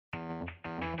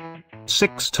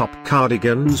6 Top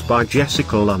Cardigans by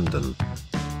Jessica London.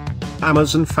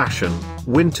 Amazon Fashion,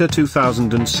 Winter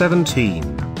 2017.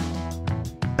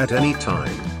 At any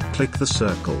time, click the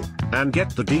circle, and get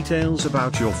the details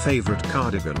about your favorite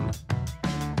cardigan.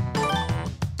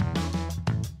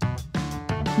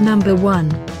 Number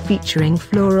 1, featuring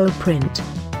floral print.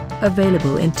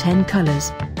 Available in 10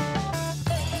 colors.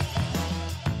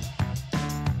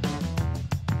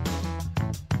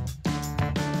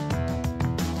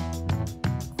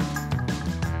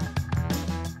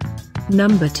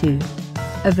 Number 2.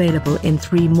 Available in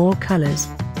 3 more colors.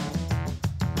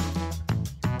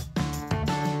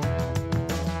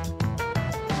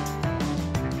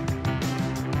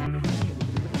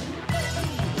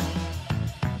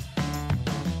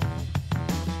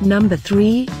 Number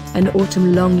 3, an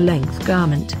autumn long-length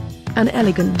garment. An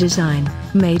elegant design,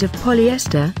 made of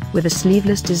polyester, with a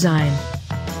sleeveless design.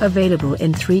 Available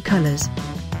in 3 colors.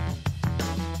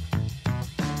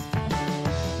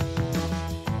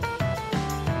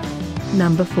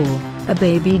 Number 4, a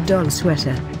baby doll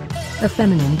sweater. A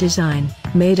feminine design,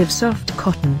 made of soft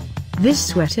cotton. This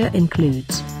sweater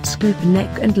includes scoop neck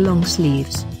and long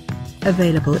sleeves.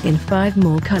 Available in 5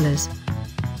 more colors.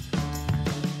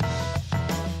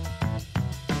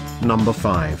 Number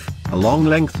 5, a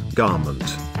long-length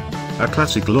garment. A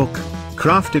classic look,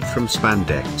 crafted from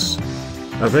spandex.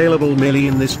 Available merely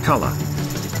in this color.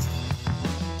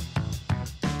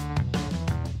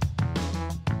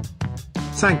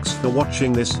 Thanks for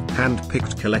watching this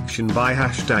hand-picked collection by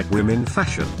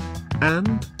 #WomenFashion.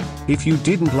 And, if you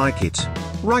didn't like it,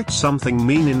 write something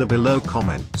mean in the below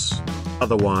comments.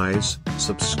 Otherwise,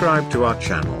 subscribe to our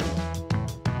channel.